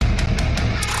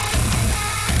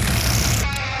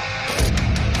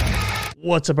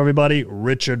What's up, everybody?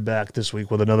 Richard back this week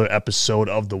with another episode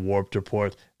of The Warped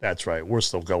Report. That's right, we're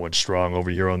still going strong over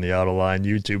here on the Out of Line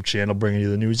YouTube channel, bringing you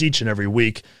the news each and every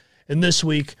week. And this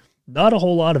week, not a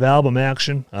whole lot of album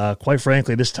action. Quite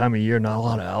frankly, this time of year, not a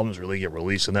lot of albums really get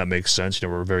released, and that makes sense.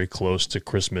 We're very close to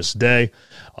Christmas Day.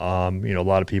 A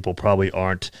lot of people probably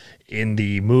aren't in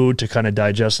the mood to kind of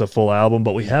digest the full album,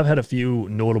 but we have had a few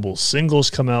notable singles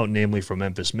come out, namely from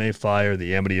Memphis Mayfire,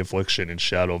 The Amity Affliction, and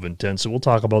Shadow of Intent. So we'll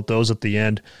talk about those at the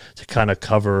end to kind of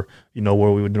cover,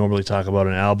 where we would normally talk about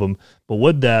an album. But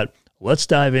with that, let's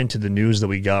dive into the news that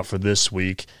we got for this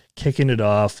week, kicking it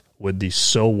off with the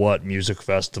So What Music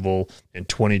Festival in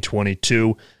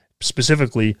 2022,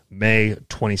 specifically May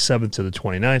 27th to the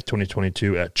 29th,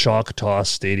 2022 at Choctaw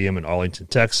Stadium in Arlington,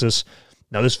 Texas.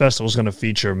 Now, this festival is going to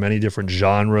feature many different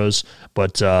genres,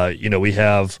 but, we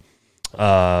have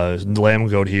Lamb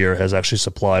Goat here has actually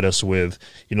supplied us with,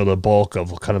 the bulk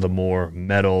of kind of the more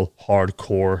metal,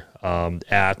 hardcore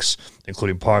acts,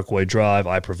 including Parkway Drive,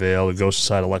 I Prevail, The Ghost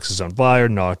Inside Alexis on Fire,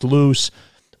 Knocked Loose,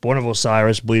 Born of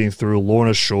Osiris, Bleeding Through,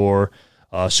 Lorna Shore,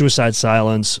 Suicide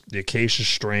Silence, The Acacia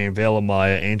Strain, Veil of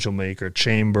Maya, Angel Maker,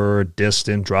 Chamber,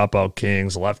 Distant, Dropout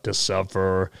Kings, Left to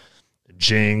Suffer,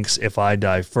 Jinx, If I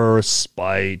Die First,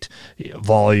 Spite,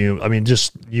 Volume.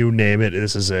 Just you name it.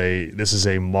 This is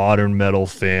a modern metal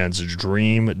fan's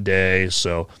dream day.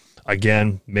 So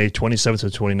again, May 27th to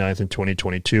 29th in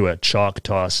 2022 at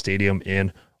Choctaw Stadium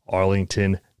in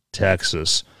Arlington,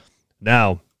 Texas.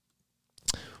 Now,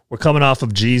 we're coming off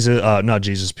of not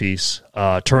Jesus Piece,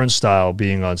 Turnstile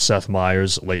being on Seth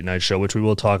Meyers' late night show, which we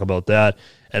will talk about that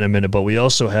in a minute. But we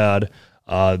also had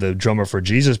the drummer for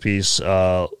Jesus Piece,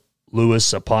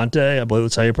 Louis Aponte, I believe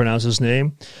that's how you pronounce his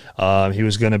name. He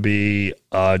was going to be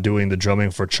doing the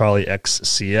drumming for Charlie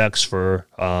XCX for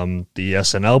the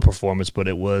SNL performance, but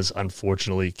it was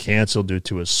unfortunately canceled due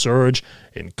to a surge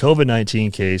in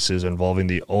COVID-19 cases involving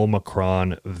the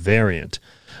Omicron variant.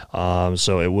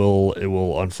 So it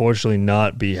will unfortunately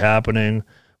not be happening,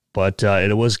 but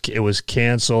it was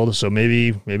canceled. So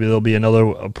maybe there'll be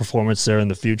another performance there in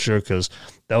the future, because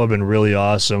that would have been really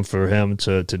awesome for him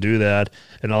to do that,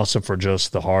 and also for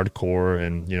just the hardcore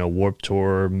and Warped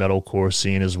Tour metalcore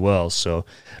scene as well. So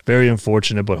very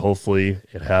unfortunate, but hopefully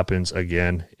it happens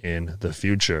again in the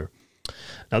future.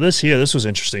 Now this was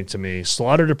interesting to me.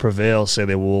 Slaughter to Prevail say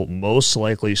they will most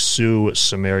likely sue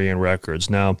Sumerian Records.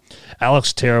 Now,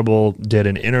 Alex Terrible did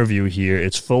an interview here.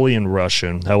 It's fully in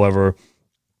Russian. However,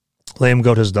 Lamb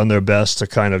Goat has done their best to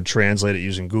kind of translate it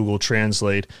using Google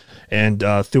Translate. And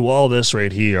through all this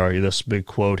right here, this big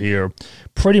quote here,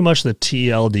 pretty much the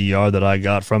TLDR that I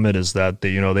got from it is that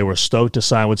they were stoked to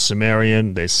sign with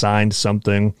Sumerian. They signed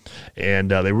something,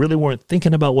 and they really weren't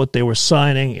thinking about what they were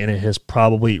signing, and it has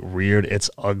probably reared its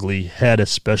ugly head,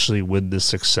 especially with the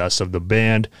success of the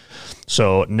band.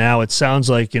 So now it sounds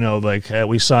like, hey,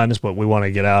 we signed this, but we want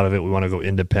to get out of it. We want to go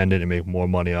independent and make more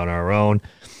money on our own.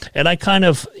 And I kind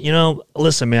of,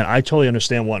 listen, man, I totally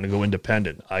understand wanting to go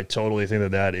independent. I totally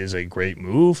think that is a great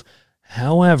move.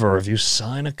 However, if you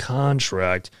sign a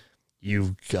contract,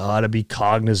 you've got to be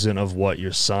cognizant of what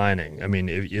you're signing.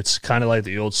 It's kind of like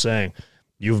the old saying,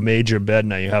 you've made your bed,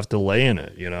 now you have to lay in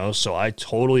it, So I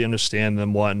totally understand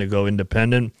them wanting to go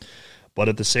independent. But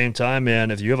at the same time, man,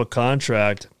 if you have a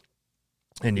contract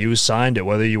and you signed it,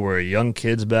 whether you were a young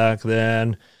kids back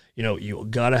then, you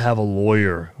got to have a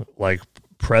lawyer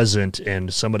present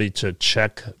and somebody to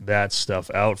check that stuff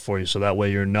out for you, so that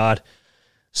way you're not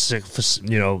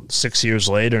 6 years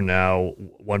later now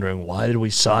wondering, why did we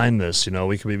sign this?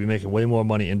 We could be making way more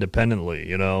money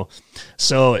independently,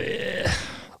 So,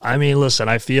 listen,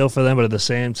 I feel for them, but at the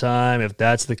same time, if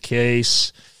that's the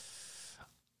case,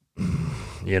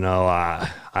 I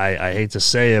hate to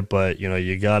say it, but,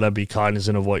 you got to be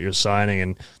cognizant of what you're signing.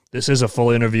 And this is a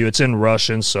full interview. It's in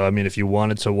Russian, so, if you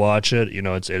wanted to watch it,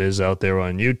 it is out there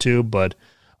on YouTube, but,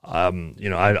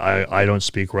 I don't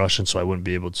speak Russian, so I wouldn't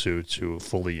be able to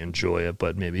fully enjoy it,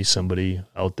 but maybe somebody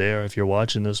out there, if you're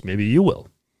watching this, maybe you will.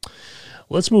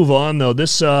 Let's move on, though.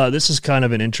 This is kind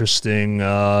of an interesting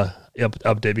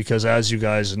update, because as you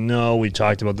guys know, we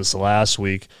talked about this last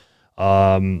week.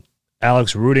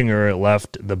 Alex Rudinger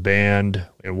left the band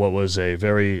in what was a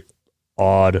very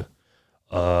odd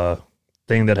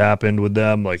thing that happened with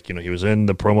them. He was in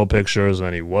the promo pictures,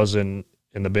 and he wasn't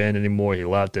in the band anymore. He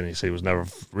left, and he said he was never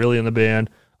really in the band.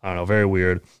 I don't know, very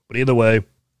weird. But either way,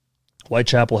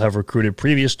 Whitechapel have recruited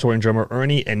previous touring drummer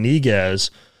Ernie Eniguez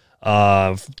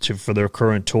for their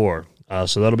current tour.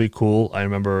 So that'll be cool. I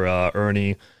remember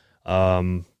Ernie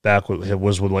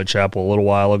was with Whitechapel a little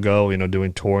while ago,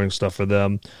 doing touring stuff for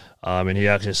them. And he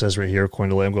actually says right here,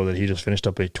 according to Lamb Goat, that he just finished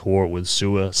up a tour with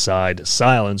Suicide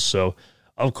Silence. So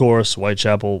of course,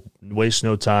 Whitechapel wastes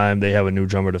no time. They have a new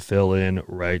drummer to fill in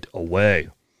right away.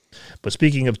 But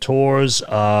speaking of tours,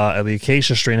 the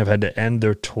Acacia Strain have had to end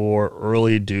their tour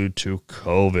early due to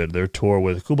COVID. Their tour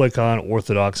with Kublai Khan,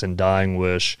 Orthodox, and Dying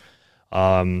Wish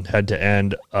had to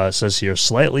end, says here,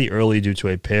 slightly early due to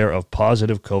a pair of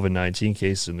positive COVID-19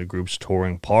 cases in the group's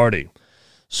touring party.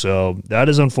 So that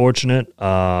is unfortunate.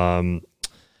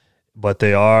 But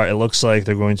it looks like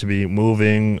they're going to be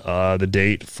moving the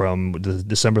date from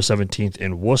December 17th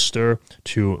in Worcester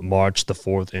to March the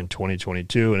 4th in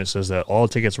 2022. And it says that all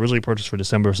tickets originally purchased for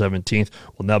December 17th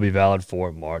will now be valid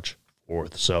for March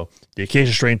 4th. So the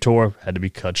Acacia Strain tour had to be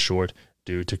cut short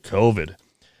due to COVID.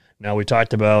 Now, we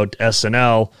talked about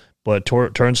SNL, but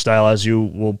Turnstile, as you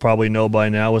will probably know by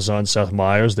now, was on Seth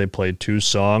Meyers. They played 2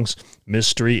 songs,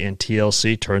 Mystery and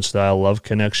TLC, Turnstile Love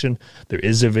Connection. There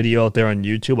is a video out there on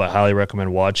YouTube. I highly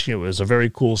recommend watching it. It was a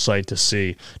very cool sight to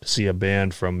see a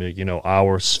band from,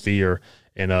 our sphere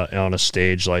on a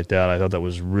stage like that. I thought that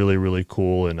was really, really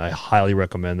cool, and I highly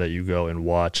recommend that you go and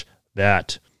watch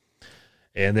that.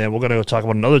 And then we're going to go talk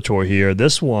about another tour here.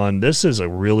 This is a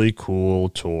really cool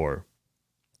tour.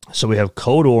 So we have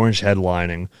Code Orange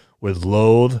headlining with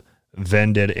Loathe,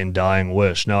 Vended, and Dying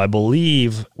Wish. Now, I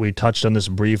believe we touched on this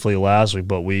briefly last week,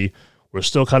 but we're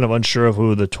still kind of unsure of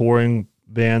who the touring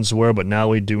bands were, but now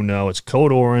we do know it's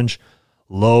Code Orange,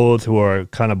 Loathe, who are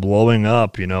kind of blowing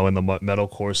up, in the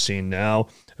metalcore scene now,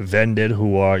 Vended,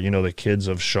 who are, the kids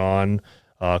of Sean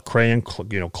Crayon,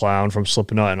 Clown from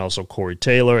Slipknot, and also Corey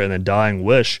Taylor, and then Dying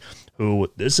Wish,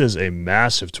 who, this is a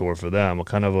massive tour for them, a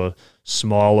kind of a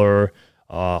smaller,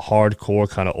 hardcore,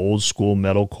 kind of old school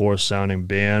metalcore sounding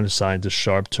band signed to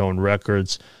Sharp Tone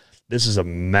Records. This is a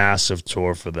massive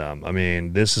tour for them. I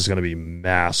mean, this is going to be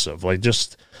massive. Like,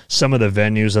 just some of the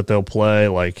venues that they'll play,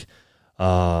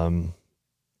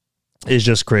 is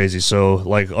just crazy. So,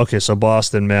 so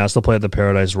Boston, Mass, they'll play at the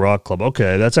Paradise Rock Club.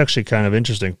 Okay, that's actually kind of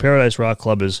interesting. Paradise Rock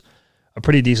Club is a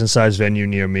pretty decent sized venue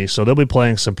near me, so they'll be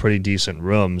playing some pretty decent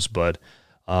rooms, but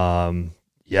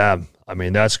yeah, I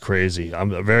mean, that's crazy.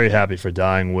 I'm very happy for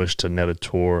Dying Wish to net a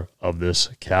tour of this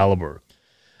caliber.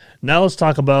 Now let's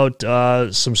talk about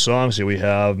some songs here. We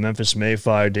have Memphis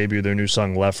Mayfire debut their new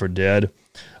song Left for Dead.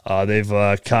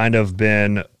 They've kind of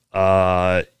been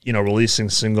releasing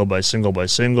single by single by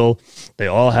single. They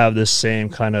all have this same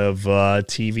kind of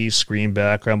TV screen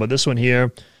background, but this one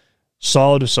here,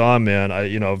 solid song, man.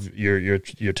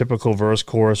 Your typical verse,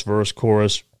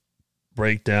 chorus,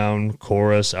 breakdown,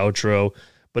 chorus, outro.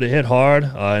 But it hit hard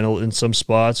in some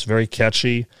spots, very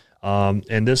catchy.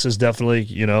 And this is definitely,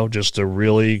 just a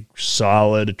really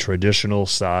solid traditional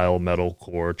style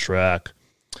metalcore track.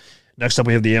 Next up,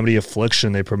 we have the Amity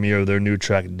Affliction. They premiere their new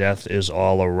track, Death is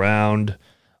All Around.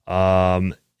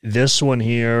 This one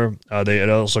here, it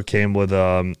also came with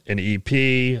an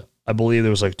EP. I believe there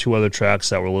was 2 other tracks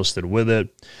that were listed with it.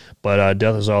 But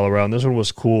Death is All Around. This one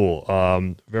was cool.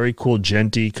 Very cool,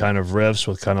 genty kind of riffs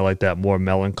with kind of that more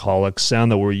melancholic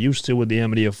sound that we're used to with the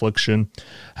Amity Affliction.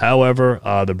 However,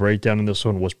 the breakdown in this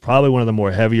one was probably one of the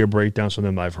more heavier breakdowns from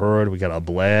them I've heard. We got a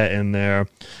blah in there.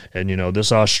 And,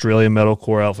 this Australian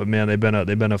metalcore outfit, man, they've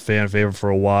been a fan favorite for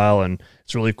a while, and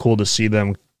it's really cool to see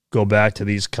them go back to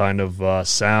these kind of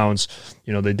sounds.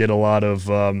 They did a lot of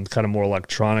kind of more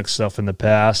electronic stuff in the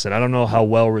past, and I don't know how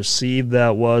well received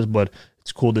that was, but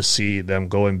it's cool to see them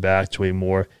going back to a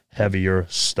more heavier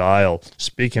style.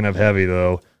 Speaking of heavy,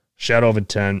 though, Shadow of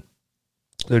Intent,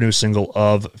 their new single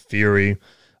Of Fury,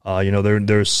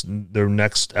 their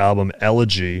next album,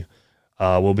 Elegy,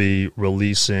 will be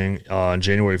releasing on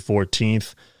January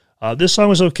 14th. This song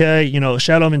was okay.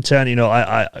 Shadow of Intent,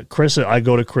 I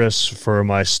go to Chris for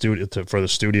my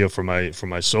studio for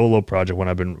my solo project when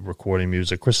I've been recording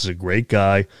music. Chris is a great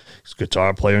guy. He's a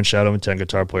guitar player in Shadow of Intent,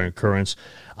 guitar player in Currents.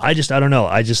 I don't know.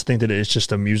 I just think that it's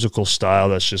just a musical style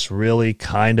that's just really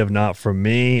kind of not for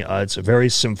me. It's very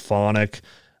symphonic.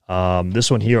 This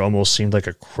one here almost seemed like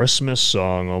a Christmas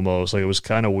song almost. It was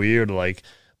kind of weird,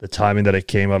 the timing that it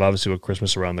came out, obviously with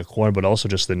Christmas around the corner, but also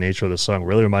just the nature of the song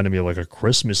really reminded me of a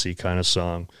Christmassy kind of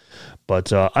song.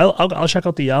 But I'll check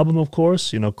out the album, of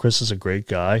course. Chris is a great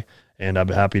guy, and I'm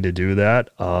happy to do that.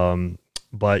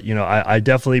 But, I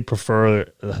definitely prefer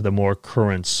the more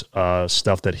current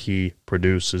stuff that he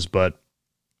produces. But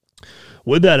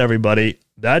with that, everybody,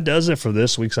 that does it for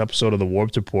this week's episode of the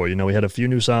Warped Report. You know, we had a few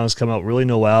new songs come out, really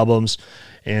no albums.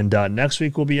 And next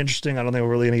week will be interesting. I don't think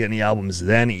we're really going to get any albums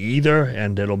then either.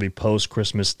 And it'll be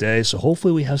post-Christmas Day. So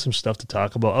hopefully we have some stuff to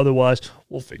talk about. Otherwise,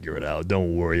 we'll figure it out.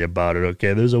 Don't worry about it,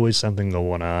 okay? There's always something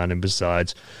going on. And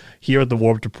besides, here at the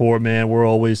Warped Report, man, we're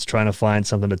always trying to find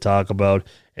something to talk about.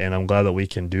 And I'm glad that we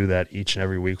can do that each and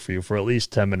every week for you for at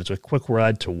least 10 minutes. A quick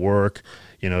ride to work,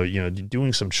 you know,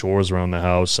 doing some chores around the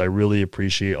house. I really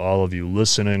appreciate all of you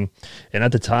listening. And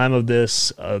at the time of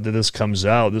this, that this comes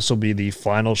out, this will be the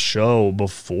final show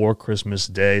before Christmas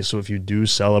Day. So if you do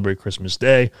celebrate Christmas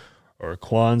Day or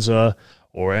Kwanzaa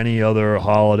or any other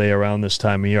holiday around this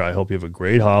time of year, I hope you have a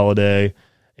great holiday.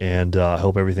 And I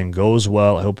hope everything goes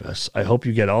well. I hope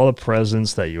you get all the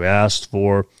presents that you asked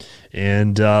for.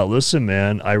 And listen,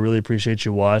 man, I really appreciate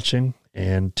you watching.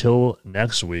 And till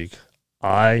next week,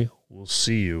 I will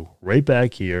see you right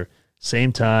back here,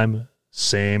 same time,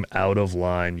 same Out of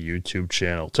Line YouTube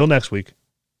channel. Till next week,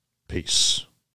 peace.